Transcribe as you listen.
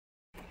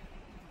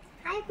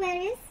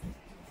Aquarius,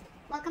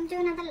 welcome to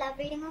another love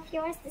reading of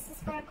yours. This is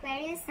for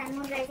Aquarius, Sun,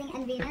 Moon, Rising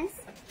and Venus.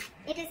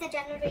 It is a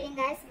general reading,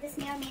 guys. This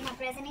may or may not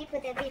resonate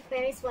with every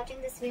Aquarius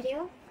watching this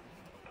video.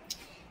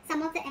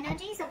 Some of the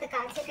energies of the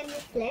cards here can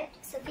be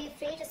flipped, so feel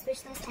free to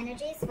switch those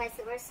energies, vice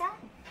versa.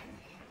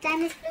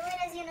 Time is fluid,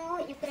 as you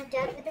know. You could have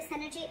dealt with this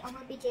energy or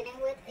will be dealing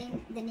with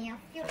in the near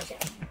future.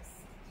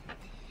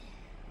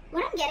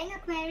 What I'm getting,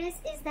 Aquarius,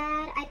 is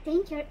that I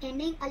think you're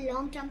ending a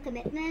long-term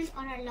commitment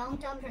or a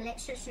long-term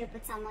relationship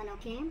with someone,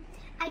 okay?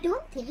 I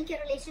don't think your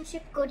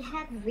relationship could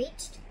have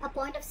reached a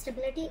point of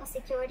stability or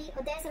security,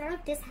 or there's a lot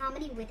of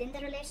disharmony within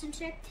the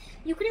relationship.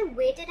 You could have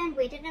waited and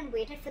waited and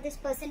waited for this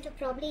person to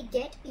probably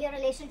get your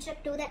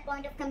relationship to that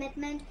point of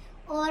commitment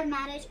or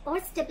marriage or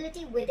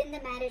stability within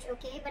the marriage,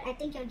 okay? But I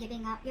think you're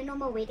giving up. You're no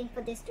more waiting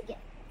for this to get...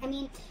 I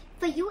mean,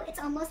 for you, it's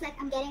almost like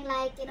I'm getting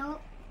like, you know,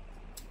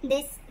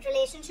 this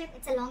relationship,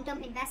 it's a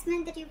long-term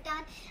investment that you've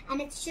done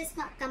and it's just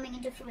not coming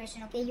into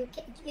fruition, okay?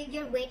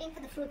 You're waiting for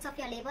the fruits of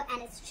your labor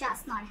and it's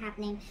just not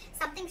happening.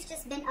 Something's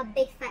just been a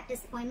big fat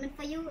disappointment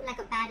for you, like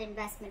a bad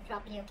investment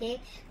probably,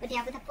 okay? But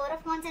yeah, with the Four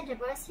of Wands in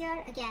reverse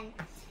here, again,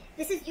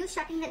 this is you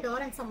shutting the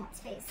door on someone's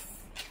face.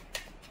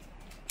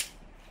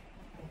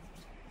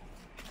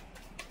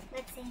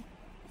 Let's see.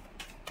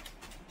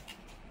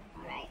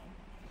 Alright.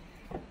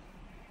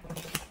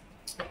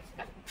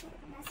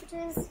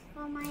 Messages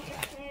for my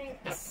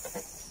Aquarius.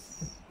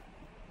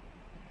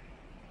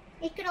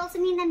 It could also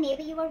mean that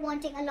maybe you were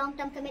wanting a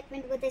long-term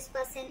commitment with this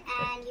person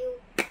and you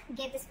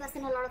gave this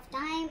person a lot of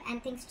time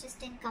and things just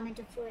didn't come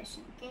into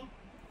fruition, okay?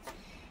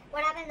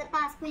 What happened in the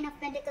past? Queen of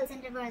Pentacles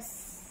in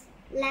reverse.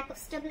 Lack of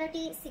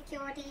stability,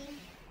 security.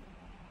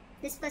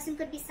 This person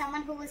could be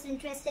someone who was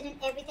interested in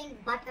everything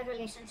but a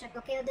relationship,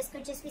 okay? Or this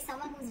could just be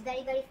someone who's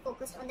very, very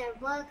focused on their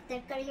work, their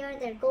career,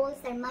 their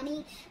goals, their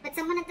money, but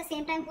someone at the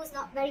same time who's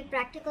not very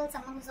practical,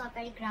 someone who's not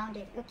very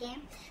grounded, okay?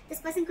 This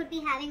person could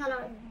be having a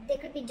lot of, they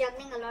could be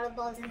juggling a lot of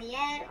balls in the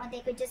air, or they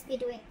could just be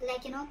doing,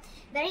 like, you know,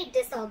 very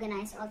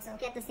disorganized also,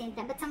 okay, at the same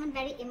time, but someone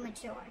very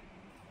immature.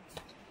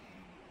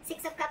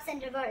 Six of Cups in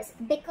reverse,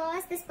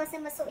 because this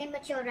person was so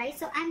immature, right?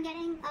 So I'm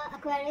getting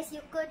Aquarius,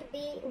 you could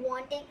be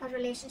wanting a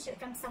relationship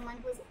from someone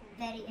who's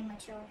very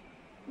immature,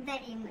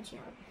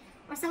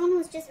 or someone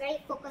who's just very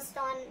focused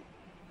on,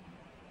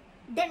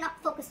 they're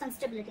not focused on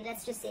stability,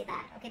 let's just say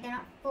that, okay? They're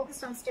not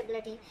focused on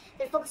stability,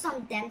 they're focused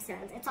on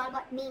themselves. It's all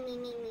about me.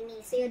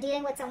 So you're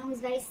dealing with someone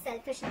who's very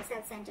selfish and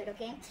self-centered,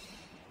 okay?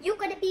 You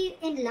could be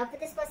in love with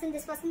this person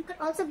could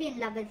also be in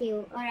love with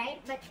you, alright?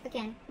 But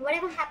again,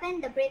 whatever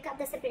happened, the breakup,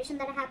 the separation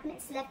that happened,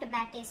 it's left a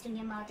bad taste in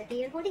your mouth,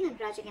 okay? You're holding a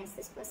grudge against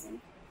this person.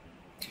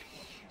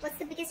 What's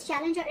the biggest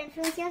challenge or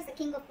influence here? Is the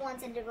King of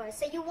Wands in reverse.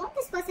 So you want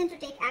this person to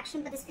take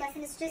action, but this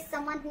person is just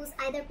someone who's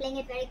either playing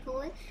it very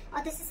cool,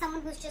 or this is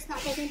someone who's just not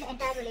taking the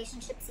entire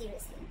relationship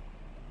seriously.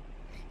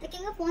 The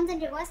King of Wands in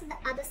reverse in the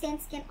other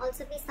sense can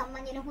also be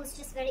someone, you know, who's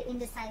just very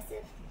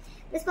indecisive.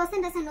 This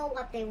person doesn't know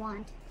what they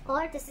want,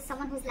 or this is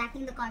someone who's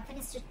lacking the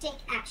confidence to take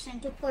action,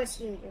 to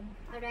pursue you,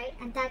 alright?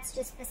 And that's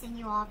just pissing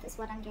you off is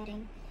what I'm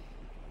getting.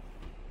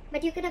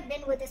 But you could have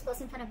been with this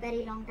person for a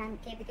very long time,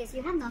 okay? Because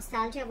you have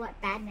nostalgia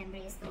about bad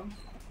memories though.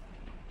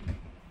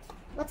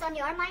 What's on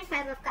your mind?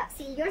 Five of Cups.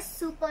 See, you're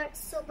super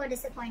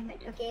disappointed,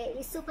 okay?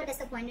 You're super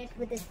disappointed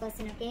with this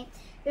person, okay?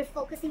 You're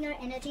focusing your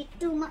energy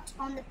too much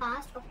on the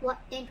past of what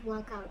didn't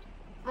work out,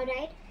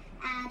 alright?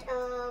 And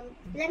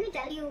let me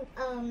tell you,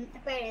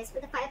 Aquarius,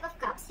 with the Five of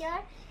Cups here,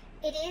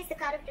 it is the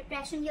card of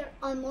depression. You're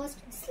almost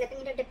slipping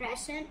into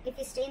depression if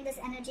you stay in this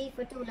energy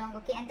for too long,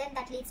 okay? And then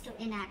that leads to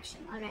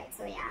inaction, alright?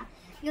 So yeah,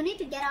 you need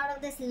to get out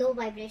of this low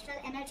vibrational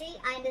energy.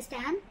 I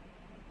understand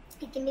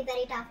it can be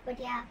very tough, but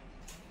yeah,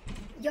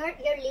 you're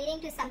leading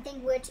to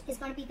something which is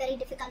going to be very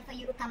difficult for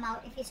you to come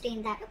out if you stay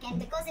in that, okay? And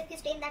because if you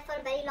stay in that for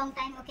a very long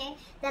time, okay,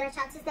 there are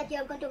chances that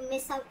you're going to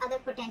miss out other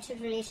potential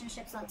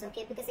relationships also,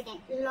 okay? Because again,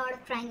 a lot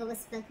of crying over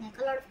spilled milk,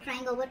 a lot of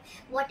crying over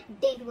what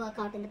did work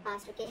out in the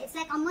past, okay? It's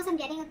like almost I'm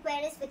getting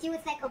Aquarius with you.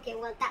 It's like, okay,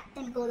 well, that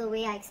didn't go the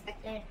way I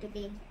expected it to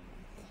be.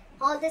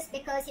 All this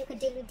because you could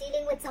be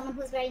dealing with someone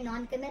who's very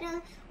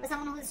non-committal, or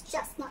someone who's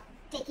just not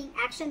taking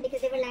action because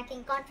they were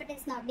lacking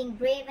confidence, not being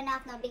brave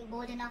enough, not being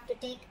bold enough to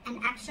take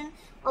an action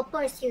or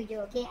pursue you,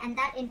 okay? And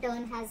that in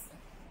turn has,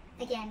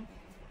 again,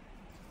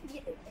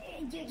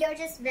 you're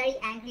just very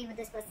angry with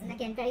this person,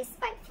 again, very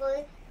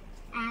spiteful,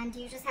 and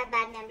you just have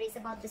bad memories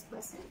about this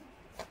person.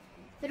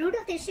 The root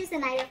of the issue is the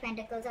Knight of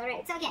Pentacles,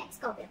 alright? So again,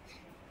 Scorpio.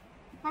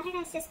 Why did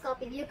I say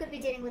Scorpio? You could be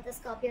dealing with a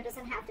Scorpio,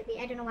 doesn't have to be.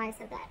 I don't know why I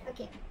said that.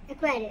 Okay,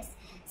 Aquarius.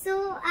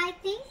 So I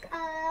think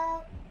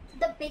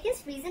the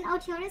biggest reason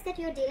out here is that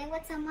you're dealing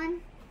with someone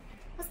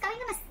who's kind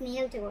of a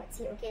snail towards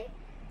you, okay?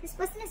 This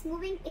person is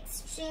moving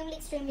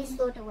extremely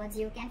slow towards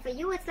you, okay? And for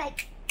you, it's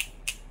like,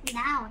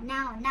 now,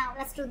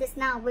 let's do this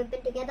now. We've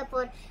been together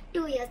for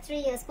 2 years, 3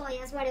 years, 4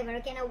 years, whatever,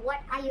 okay? Now,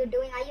 what are you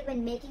doing? Are you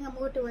even making a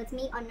move towards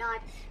me or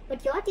not?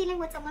 But you're dealing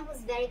with someone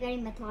who's very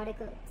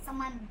methodical,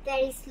 someone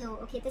very slow,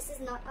 okay? This is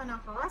not on a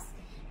horse.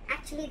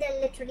 Actually, they're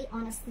literally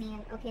on a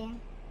snail, okay?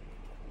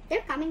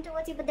 They're coming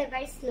towards you, but they're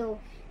very slow.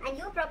 And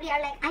you probably are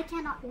like, I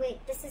cannot wait.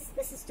 This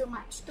is too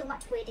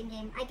much waiting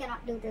game. I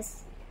cannot do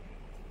this.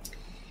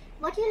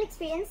 What you'll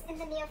experience in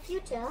the near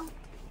future,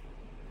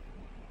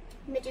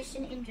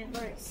 Magician in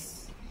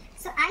reverse.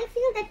 So I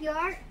feel that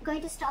you're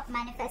going to stop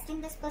manifesting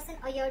this person,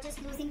 or you're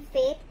just losing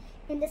faith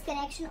in this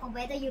connection, or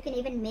whether you can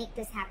even make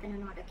this happen or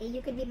not. Okay,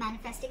 you could be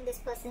manifesting this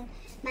person,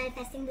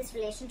 manifesting this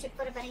relationship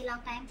for a very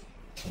long time.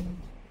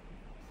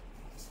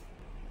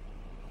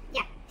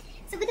 Yeah.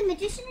 So with the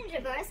Magician in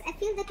reverse, I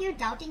feel that you're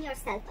doubting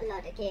yourself a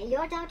lot. Okay,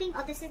 you're doubting,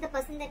 or this is the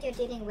person that you're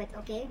dealing with,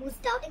 okay, who's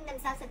doubting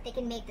themselves that they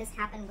can make this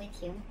happen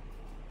with you.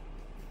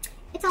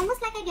 It's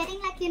almost like I'm getting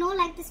like, you know,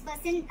 like this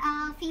person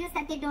feels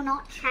that they do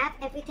not have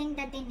everything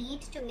that they need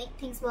to make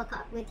things work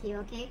out with you,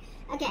 okay?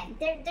 Again,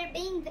 they're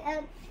being,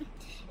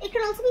 it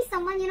could also be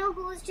someone, you know,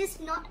 who's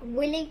just not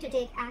willing to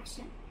take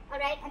action,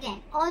 alright?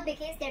 Again, all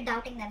because they're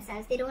doubting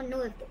themselves. They don't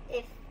know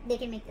if they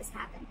can make this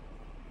happen.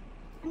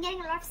 I'm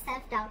getting a lot of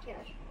self-doubt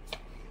here.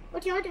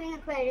 What you're doing,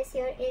 Aquarius,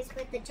 here is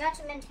with the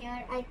Judgment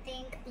here, I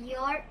think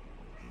you're,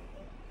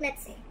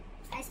 let's see,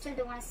 I still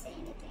don't want to say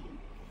anything.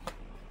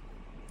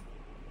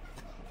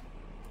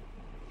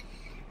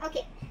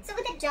 Okay, so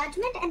with the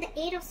Judgment and the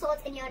Eight of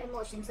Swords in your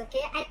emotions,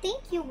 okay, I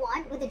think you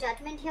want, with the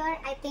Judgment here,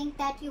 I think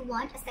that you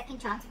want a second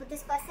chance with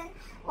this person,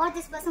 or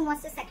this person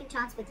wants a second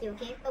chance with you,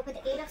 okay? But with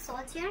the Eight of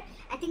Swords here,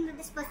 I think that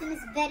this person is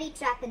very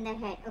trapped in their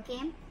head,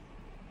 okay?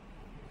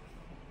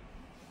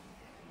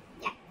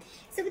 Yeah.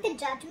 So with the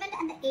Judgment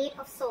and the Eight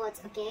of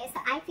Swords, okay, so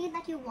I feel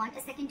that you want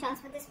a second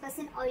chance with this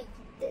person, or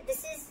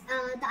this is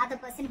the other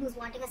person who's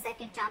wanting a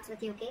second chance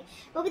with you, okay?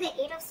 But with the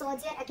Eight of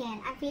Swords here,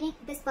 again, I'm feeling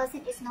this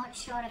person is not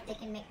sure if they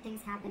can make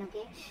things happen,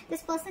 okay?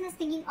 This person is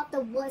thinking of the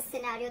worst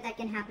scenario that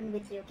can happen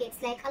with you, okay?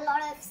 It's like a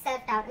lot of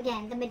self-doubt.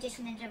 Again, the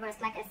Magician in reverse,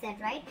 like I said,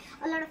 right?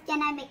 A lot of,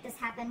 can I make this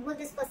happen? Will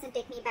this person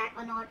take me back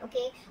or not,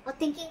 okay? Or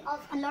thinking of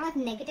a lot of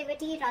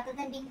negativity rather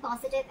than being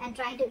positive and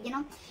trying to, you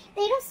know,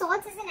 the Eight of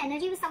Swords is an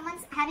energy where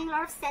someone's having a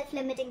lot of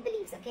self-limiting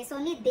beliefs, okay? So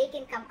only they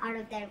can come out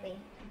of their way.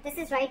 This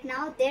is right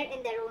now, they're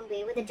in their own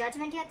way. With the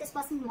Judgment here, this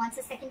person wants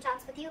a second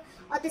chance with you.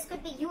 Or this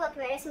could be you,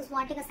 Aquarius, who's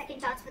wanting a second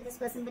chance with this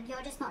person, but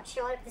you're just not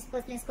sure if this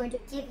person is going to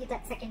give you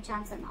that second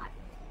chance or not.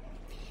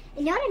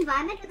 In your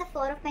environment with the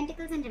Four of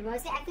Pentacles in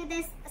reverse, I feel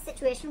there's a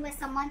situation where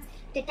someone's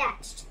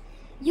detached.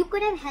 You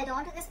could have held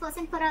on to this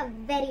person for a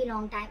very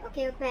long time,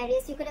 okay,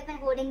 Aquarius? You could have been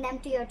holding them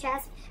to your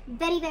chest,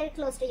 very, very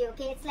close to you,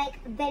 okay? It's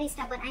like very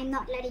stubborn. I'm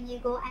not letting you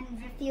go.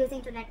 I'm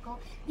refusing to let go.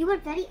 You were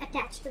very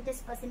attached to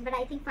this person, but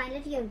I think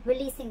finally you're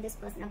releasing this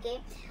person, okay?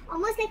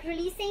 Almost like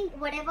releasing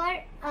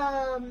whatever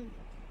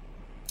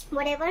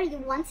you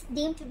once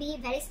deemed to be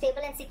very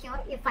stable and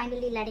secure, you're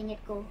finally letting it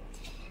go.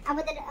 And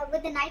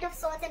with the Knight of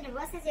Swords in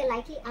reverse as your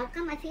likely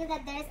outcome, I feel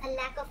that there is a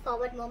lack of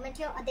forward movement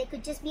here, or there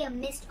could just be a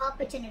missed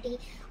opportunity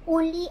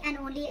only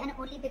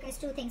because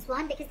two things.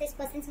 One, because this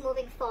person's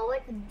moving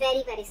forward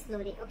very, very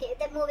slowly, okay?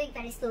 They're moving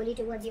very slowly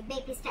towards you,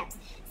 baby steps.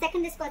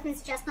 Second, this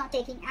person's just not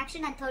taking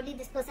action. And thirdly,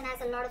 this person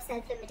has a lot of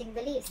self-limiting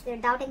beliefs. They're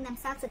doubting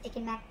themselves if they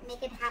can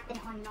make it happen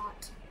or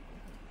not.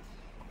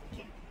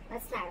 Okay,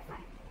 let's clarify.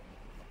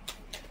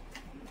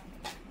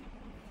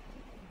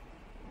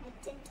 I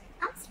didn't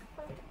ask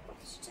for the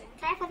question.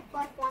 Try for the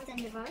Four of Wands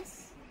in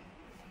reverse.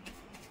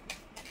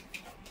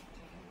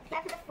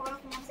 Try for the Four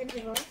of Wands in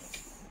reverse.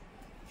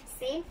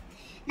 See?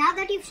 Now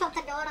that you've shut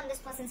the door on this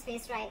person's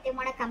face, right, they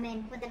want to come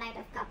in with the Knight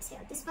of Cups here.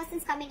 This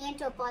person's coming in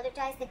to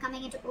apologize. They're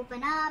coming in to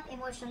open up,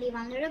 emotionally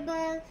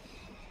vulnerable.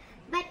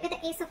 But with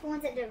the Ace of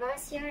Wands in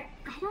reverse here,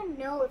 I don't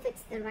know if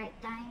it's the right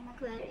time,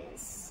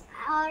 Aquarius.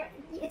 Or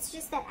it's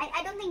just that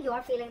I don't think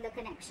you're feeling the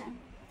connection.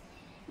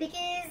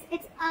 Because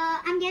it's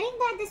I'm getting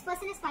that this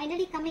person is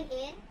finally coming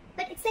in,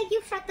 but it's like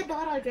you've shut the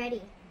door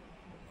already.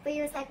 For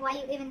you, it's like, why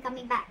are you even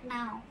coming back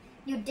now?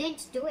 You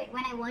didn't do it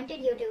when I wanted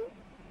you to.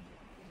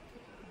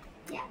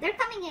 Yeah, they're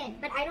coming in,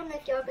 but I don't know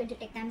if you're going to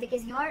take them,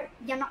 because you're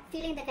not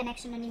feeling the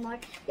connection anymore.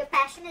 Your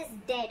passion is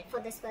dead for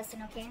this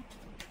person, okay?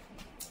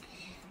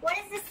 What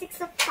is the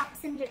Six of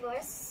Cups in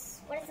reverse?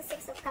 What is the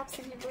Six of Cups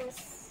in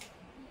reverse?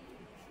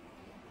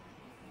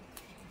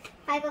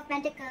 Five of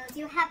Pentacles.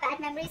 You have bad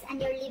memories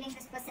and you're leaving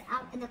this person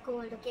out in the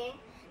cold, okay?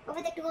 But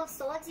with the Two of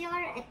Swords here,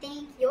 I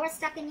think you're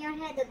stuck in your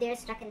head or they're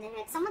stuck in their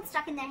head. Someone's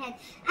stuck in their head.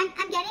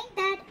 I'm getting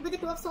that with the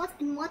Two of Swords,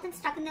 and more than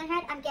stuck in their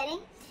head, I'm getting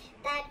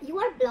that you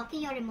are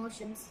blocking your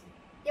emotions.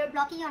 You're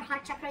blocking your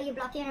heart chakra, you're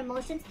blocking your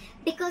emotions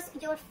because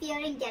you're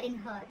fearing getting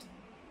hurt.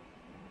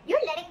 You're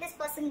letting this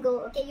person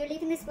go, okay? You're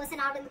leaving this person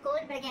out in the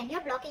cold, but again,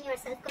 you're blocking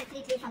yourself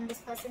completely from this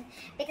person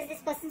because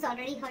this person's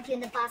already hurt you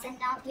in the past and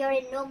now you're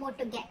in no mood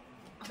to get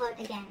hurt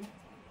again.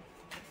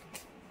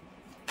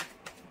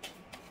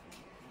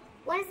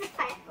 Why is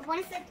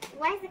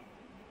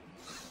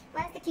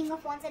the King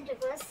of Wands in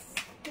reverse?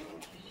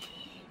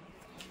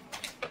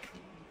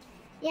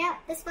 Yeah,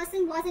 this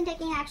person wasn't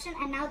taking action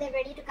and now they're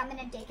ready to come in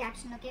and take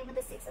action, okay, with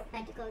the Six of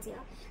Pentacles here.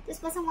 This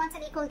person wants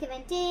an equal give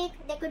and take.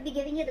 They could be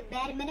giving you the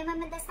bare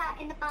minimum in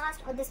the past,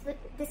 or this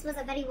was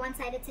a very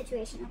one-sided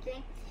situation,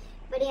 okay?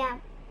 But yeah,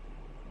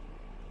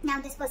 Now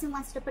this person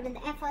wants to put in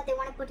the effort, they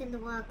want to put in the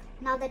work.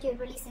 Now that you're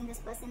releasing this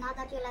person, now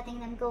that you're letting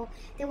them go,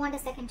 they want a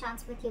second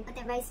chance with you, but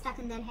they're very stuck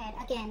in their head.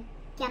 Again,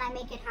 can I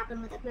make it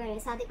happen with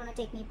Aquarius? Are they going to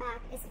take me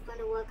back? Is it going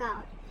to work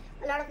out?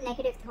 A lot of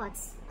negative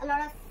thoughts, a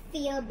lot of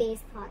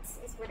fear-based thoughts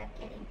is what I'm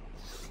getting.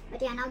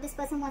 But yeah, now this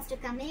person wants to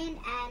come in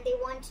and they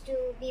want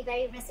to be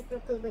very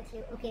reciprocal with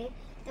you, okay?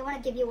 They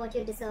want to give you what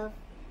you deserve.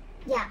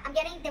 Yeah, I'm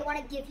getting they want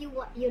to give you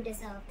what you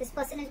deserve. This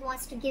person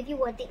wants to give you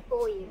what they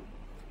owe you.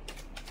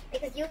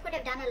 Because you could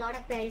have done a lot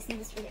of Aquarius in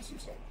this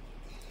relationship.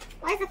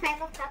 Why is the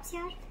 5 of Cups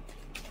here?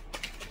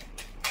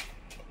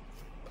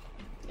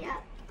 Yeah,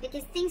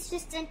 because things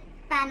just didn't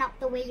pan out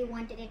the way you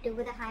wanted it to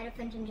with a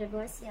Hierophant in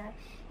reverse here.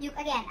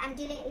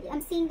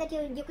 I'm seeing that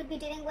you could be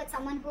dealing with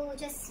someone who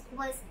just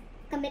was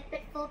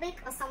commitment phobic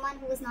or someone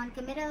who is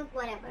non-committal,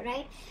 whatever,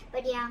 right?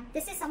 But yeah,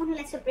 this is someone who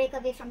likes to break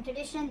away from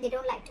tradition. They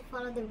don't like to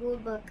follow the rule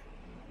book.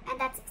 And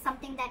that's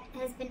something that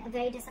has been a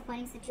very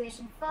disappointing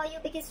situation for you,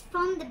 because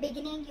from the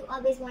beginning you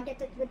always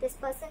wanted it with this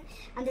person,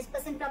 and this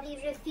person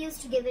probably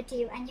refused to give it to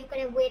you, and you could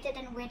have waited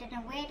and waited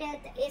and waited.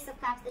 The Ace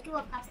of Cups, the 2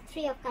 of Cups, the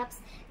 3 of Cups,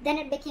 then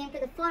it became to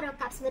the 4 of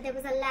Cups, where there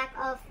was a lack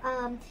of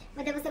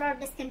where there was a lot of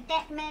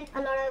discontentment,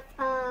 a lot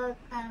of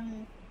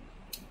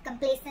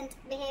complacent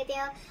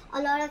behavior,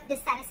 a lot of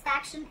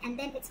dissatisfaction, and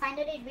then it's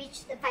finally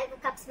reached the 5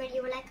 of Cups where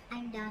you were like,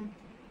 I'm done,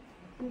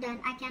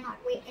 I cannot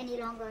wait any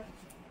longer.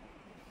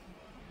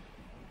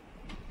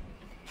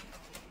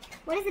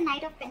 What is the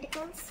Knight of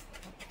Pentacles?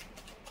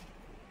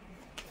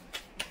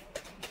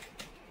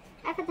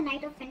 I have the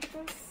Knight of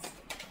Pentacles.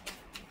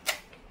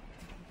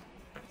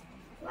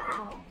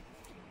 Wow.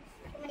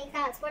 Too many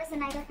cards. What is the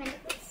Knight of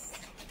Pentacles?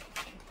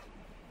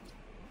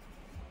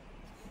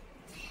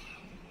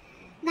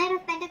 Knight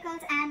of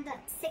Pentacles and the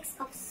 6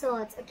 of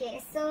Swords.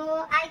 Okay,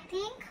 so I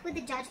think with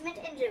the Judgment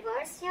in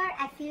reverse here,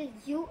 I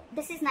feel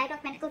this is Knight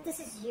of Pentacles, this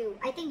is you.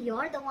 I think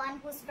you're the one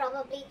who's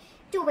probably,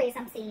 2 ways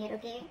I'm seeing it,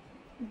 okay?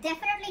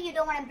 Definitely you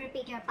don't want to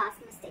repeat your past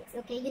mistakes,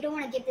 okay? You don't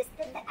want to give this,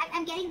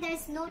 I'm getting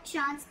there's no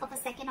chance of a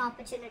second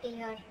opportunity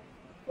here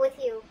with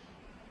you.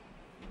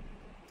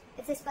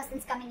 If this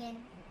person's coming in,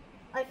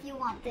 or if you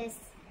want this,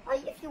 or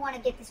if you want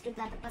to give this to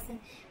the other person.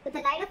 With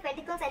the Knight of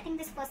Pentacles, I think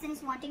this person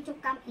is wanting to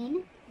come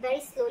in very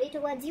slowly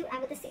towards you,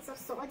 and with the 6 of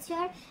Swords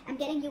here, I'm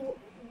getting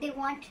they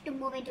want to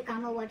move into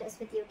calmer waters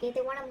with you, okay?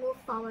 They want to move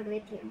forward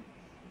with you.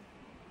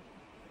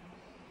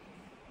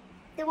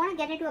 They want to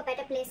get into a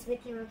better place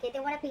with you, okay?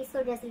 They want a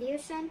peaceful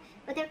resolution,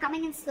 but they're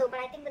coming in slow. But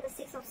I think with the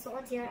 6 of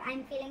Swords here,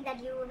 I'm feeling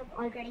that you have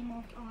already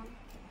moved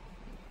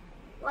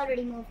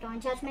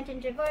on. Judgment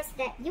in reverse,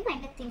 that you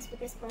ended things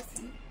with this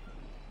person.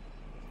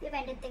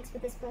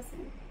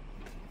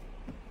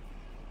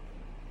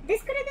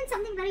 This could have been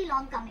something very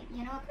long coming,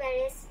 you know,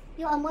 Aquarius.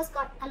 You almost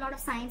got a lot of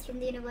signs from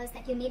the universe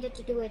that you needed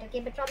to do it, okay?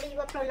 But probably you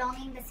were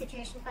prolonging the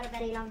situation for a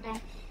very long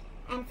time.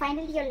 And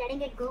finally, you're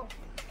letting it go.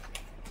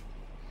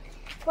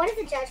 What is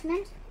the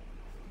Judgment?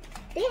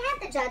 They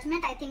have the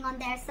Judgment, I think, on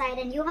their side,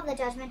 and you have the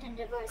Judgment in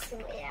reverse, so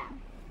yeah.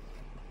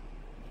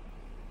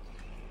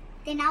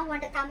 They now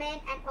want to come in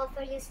and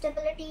offer you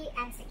stability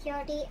and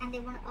security, and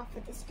they want to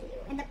offer this to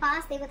you. In the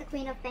past, they were the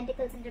Queen of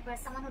Pentacles in reverse,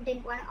 someone who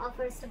didn't want to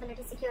offer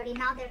stability, security.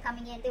 Now they're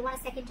coming in. They want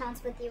a second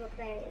chance with you,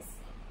 Aquarius.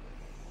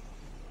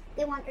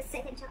 They want a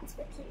second chance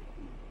with you.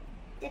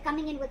 They're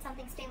coming in with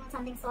something stable,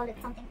 something solid,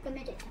 something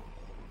committed.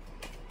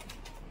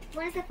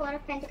 What is the 4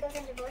 of Pentacles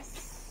in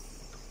reverse?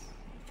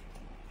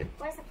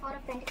 What is the 4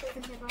 of Pentacles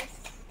in reverse?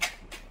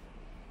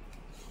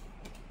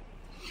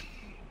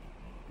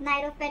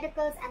 Knight of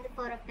Pentacles and the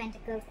 4 of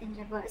Pentacles in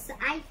reverse. So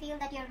I feel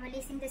that you're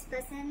releasing this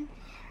person,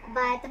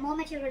 but the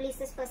moment you release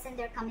this person,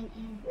 they're coming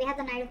in. We have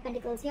the Knight of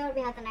Pentacles here,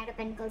 we have the Knight of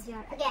Pentacles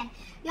here. Again,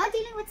 you're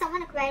dealing with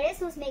someone, Aquarius,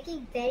 who's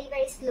making very,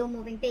 very slow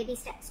moving baby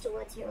steps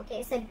towards you,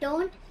 okay? So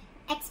don't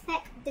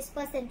expect this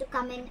person to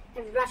come in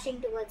rushing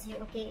towards you,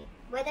 okay?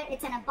 Whether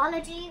it's an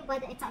apology,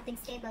 whether it's something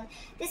stable,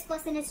 this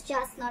person is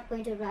just not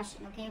going to rush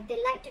in, okay? They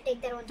like to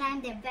take their own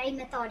time. They're very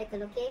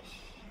methodical, okay?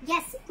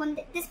 Yes, when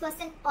this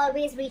person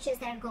always reaches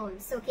their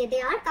goals, okay?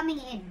 They are coming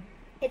in.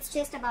 It's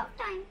just about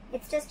time.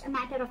 It's just a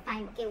matter of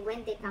time, okay,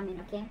 when they come in,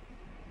 okay?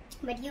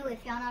 But you,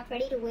 if you're not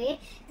ready to wait,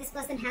 this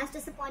person has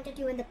disappointed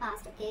you in the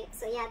past, okay?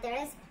 So yeah,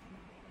 there is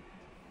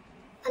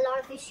a lot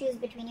of issues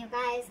between you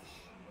guys.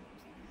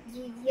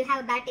 You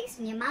have a bad taste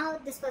in your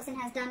mouth. This person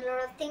has done a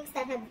lot of things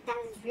that has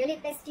really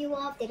pissed you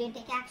off. They didn't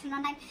take action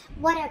on time,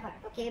 whatever,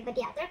 okay? But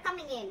yeah, they're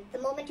coming in. The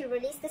moment you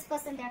release this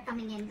person, they're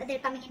coming in, but they're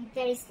coming in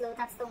very slow.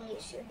 That's the only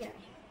issue here.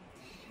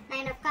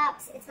 9 of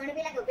Cups, it's going to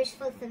be like a wish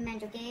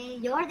fulfillment, okay?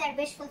 You're their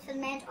wish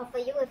fulfillment, or for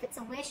you, if it's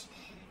a wish,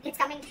 it's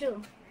coming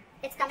true.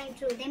 It's coming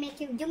true.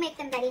 You make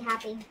them very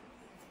happy.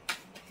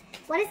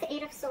 What is the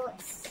 8 of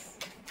Swords?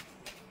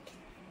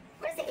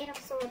 What is the 8 of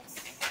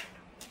Swords?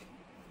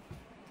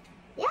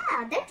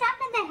 Yeah, they're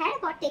trapped in their head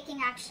about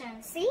taking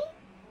action. See?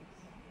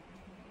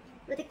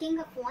 With the King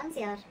of Wands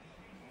here.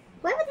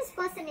 Whoever this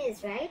person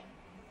is, right?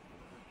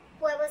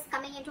 Whoever's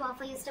coming in to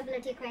offer you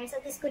stability, Aquarius, so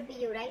this could be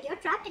you, right? You're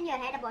trapped in your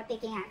head about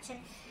taking action.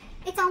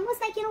 It's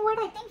almost like, you know what,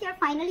 I think you're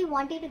finally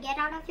wanting to get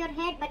out of your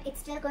head, but it's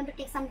still going to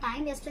take some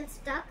time. You're still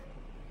stuck.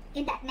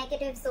 in that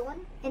negative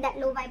zone, in that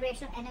low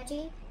vibrational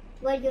energy,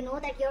 where you know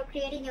that you're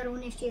creating your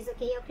own issues,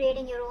 okay? You're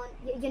creating your own,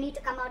 you need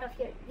to come out of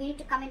your, you need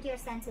to come into your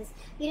senses.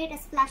 You need a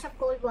splash of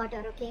cold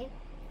water, okay?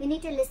 You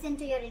need to listen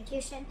to your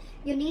intuition.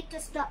 You need to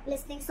stop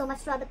listening so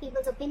much to other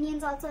people's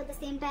opinions also at the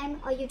same time,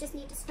 or you just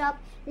need to stop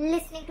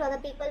listening to other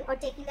people or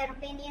taking their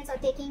opinions or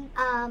taking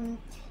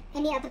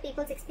any other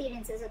people's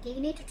experiences, okay?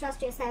 You need to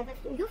trust yourself.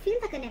 If you feel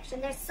the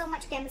connection, there's so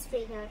much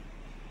chemistry here.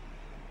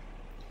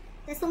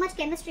 There's so much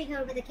chemistry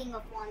here with the King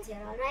of Wands here,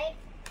 alright?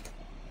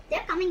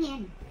 They're coming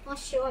in, for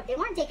sure. They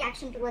want to take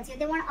action towards you.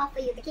 They want to offer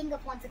you, the King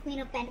of Wands, the Queen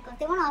of Pentacles.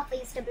 They want to offer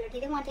you stability.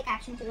 They want to take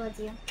action towards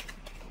you.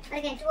 But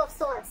again, Two of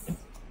Swords,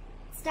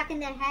 stuck in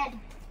their head,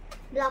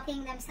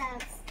 blocking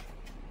themselves.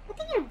 I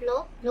think you're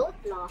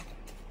both blocked.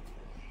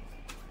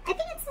 I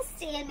think it's a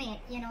stalemate,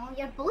 you know.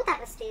 You're both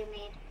at a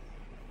stalemate.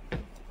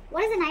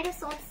 What is the Knight of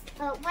Swords?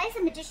 Why is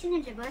the Magician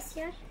in reverse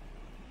here?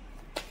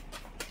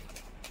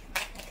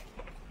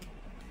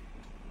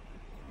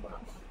 Wow.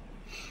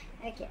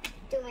 Okay,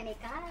 too many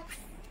cards.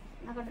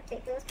 I'm not going to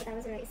take those, but that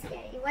was very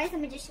scary. Why is the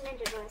Magician in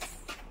reverse?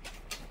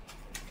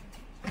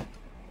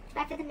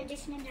 Back to the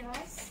Magician in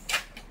reverse.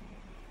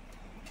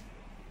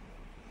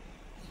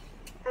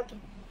 Okay.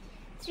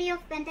 Three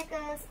of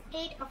Pentacles,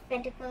 Eight of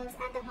Pentacles,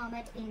 and the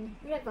Hermit in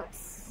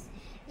reverse.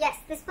 Yes,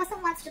 this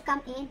person wants to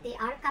come in. They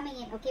are coming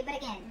in, okay? But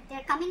again,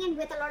 they're coming in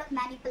with a lot of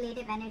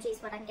manipulative energy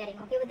is what I'm getting,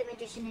 okay? With the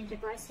Magician in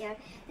reverse here.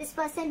 This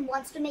person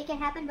wants to make it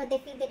happen, but they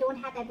feel they don't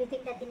have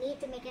everything that they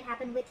need to make it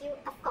happen with you,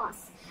 of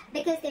course.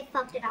 Because they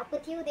fucked it up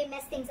with you, they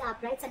messed things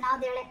up, right? So now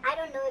they're like, I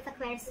don't know if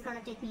Aquarius is going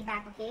to take me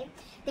back, okay?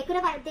 They could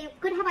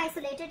have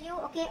isolated you,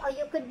 okay? Or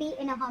you could be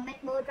in a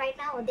hermit mode right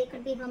now, or they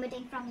could be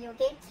hermiting from you,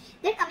 okay?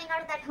 They're coming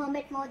out of that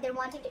hermit mode. They're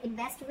wanting to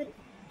invest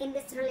in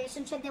this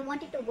relationship. They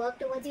wanted to work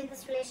towards you in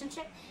this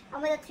relationship,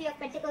 and with the Three of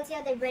Pentacles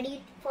here, they're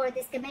ready for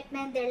this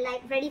commitment. They're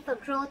like ready for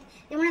growth.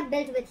 They want to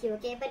build with you,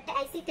 okay? But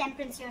I see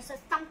Temperance here, so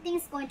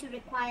something's going to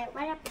require,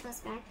 where up the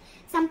first back,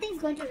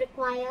 something's going to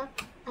require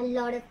a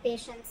lot of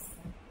patience,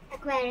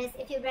 Aquarius.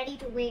 If you're ready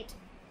to wait,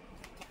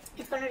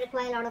 it's going to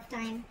require a lot of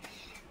time.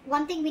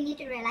 One thing we need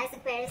to realize,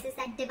 Aquarius, is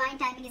that divine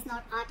timing is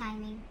not our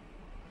timing,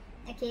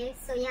 okay?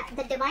 So yeah,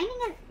 the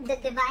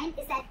divine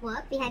is at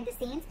work behind the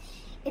scenes.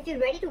 If you're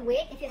ready to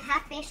wait, if you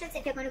have patience,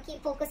 if you're going to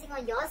keep focusing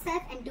on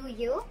yourself and do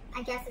you,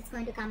 I guess it's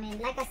going to come in.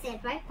 Like I said,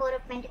 right? Four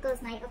of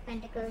Pentacles, Knight of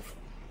Pentacles.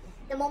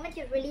 The moment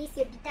you release,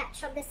 you detach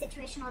from this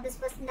situation or this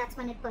person, that's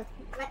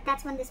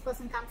when this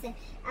person comes in.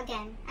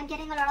 Again, I'm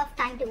getting a lot of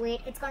time to wait.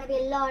 It's going to be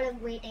a lot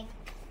of waiting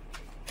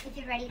if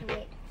you're ready to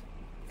wait.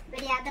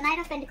 But yeah, the Knight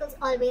of Pentacles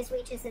always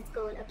reaches its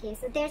goal, okay?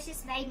 So they're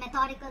just very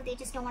methodical. They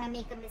just don't want to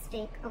make a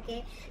mistake,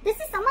 okay? This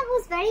is someone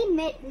who's very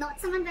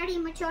not someone very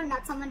immature,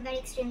 not someone very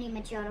extremely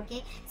mature,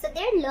 okay? So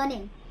they're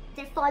learning.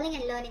 They're falling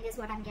and learning is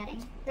what I'm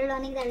getting. They're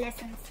learning their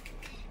lessons.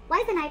 Why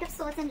is the Knight of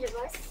Swords in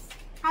reverse?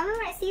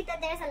 However, I see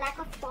that there's a lack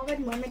of forward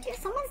movement here.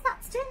 Someone's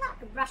still not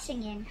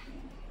rushing in.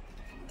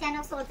 Ten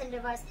of Swords in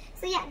reverse.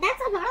 So yeah,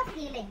 that's a lot of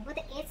healing. With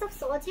the Ace of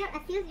Swords here, I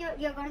feel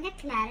you're going to get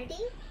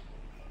clarity.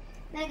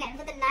 But again,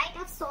 with the Knight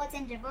of Swords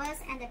in reverse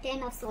and the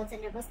Ten of Swords in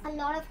reverse, a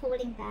lot of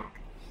holding back.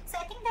 So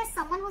I think there's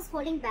someone who's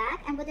holding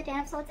back, and with the Ten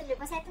of Swords in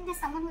reverse, I think there's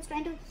someone who's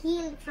trying to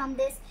heal from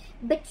this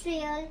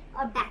betrayal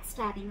or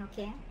backstabbing,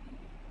 okay?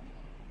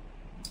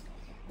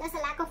 There's a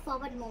lack of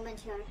forward movement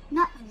here,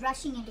 not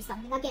rushing into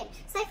something again.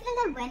 So I feel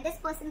that when this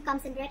person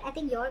comes in, right, I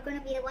think you're going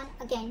to be the one.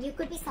 Again, you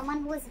could be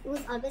someone who's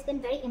always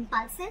been very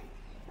impulsive.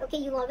 Okay,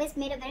 you've always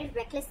made a very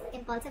reckless,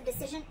 impulsive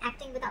decision,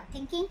 acting without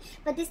thinking.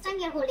 But this time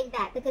you're holding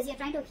back because you're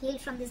trying to heal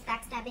from this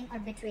backstabbing or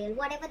betrayal,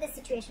 whatever the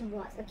situation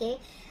was, okay?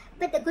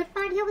 But the good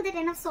part here with the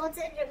Ten of Swords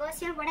in reverse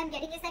here, what I'm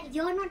getting is that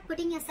you're not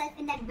putting yourself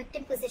in that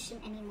victim position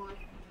anymore.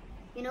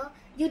 You know,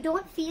 you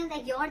don't feel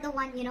that you're the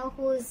one, you know,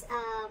 who's,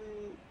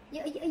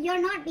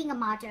 you're not being a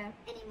martyr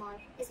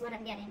anymore, is what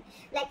I'm getting.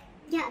 Like,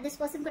 yeah, this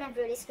person could have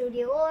really screwed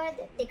you, or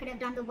they could have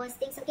done the worst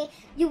things, okay?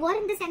 You were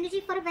in this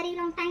energy for a very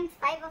long time,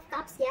 Five of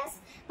Cups, yes.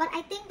 But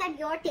I think that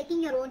you're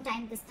taking your own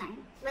time this time.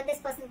 When this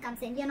person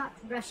comes in, you're not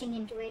rushing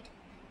into it.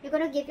 You're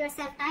going to give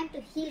yourself time to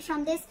heal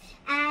from this.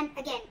 And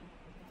again,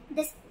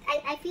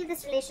 I feel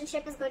this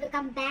relationship is going to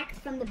come back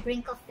from the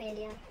brink of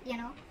failure, you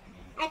know?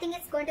 I think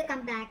it's going to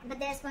come back, but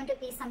there's going to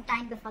be some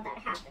time before that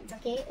happens,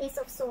 okay? Ace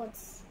of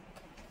Swords,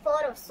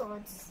 Four of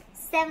Swords,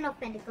 Seven of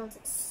Pentacles,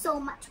 so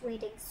much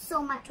waiting,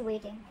 so much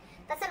waiting.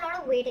 That's a lot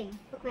of waiting,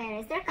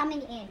 Aquarius. They're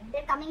coming in.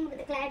 They're coming in with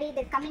the clarity.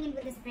 They're coming in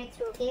with this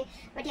breakthrough, okay?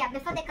 But yeah,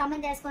 before they come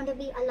in, there's going to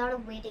be a lot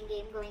of waiting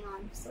game going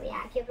on. So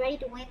yeah, if you're ready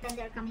to wait, then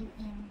they're coming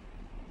in.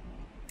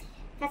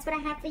 That's what I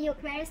have for you,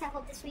 Aquarius. I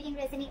hope this reading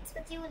resonates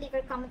with you. Leave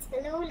your comments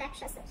below, like,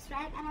 share,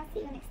 subscribe, and I'll see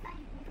you next time.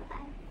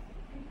 Bye-bye.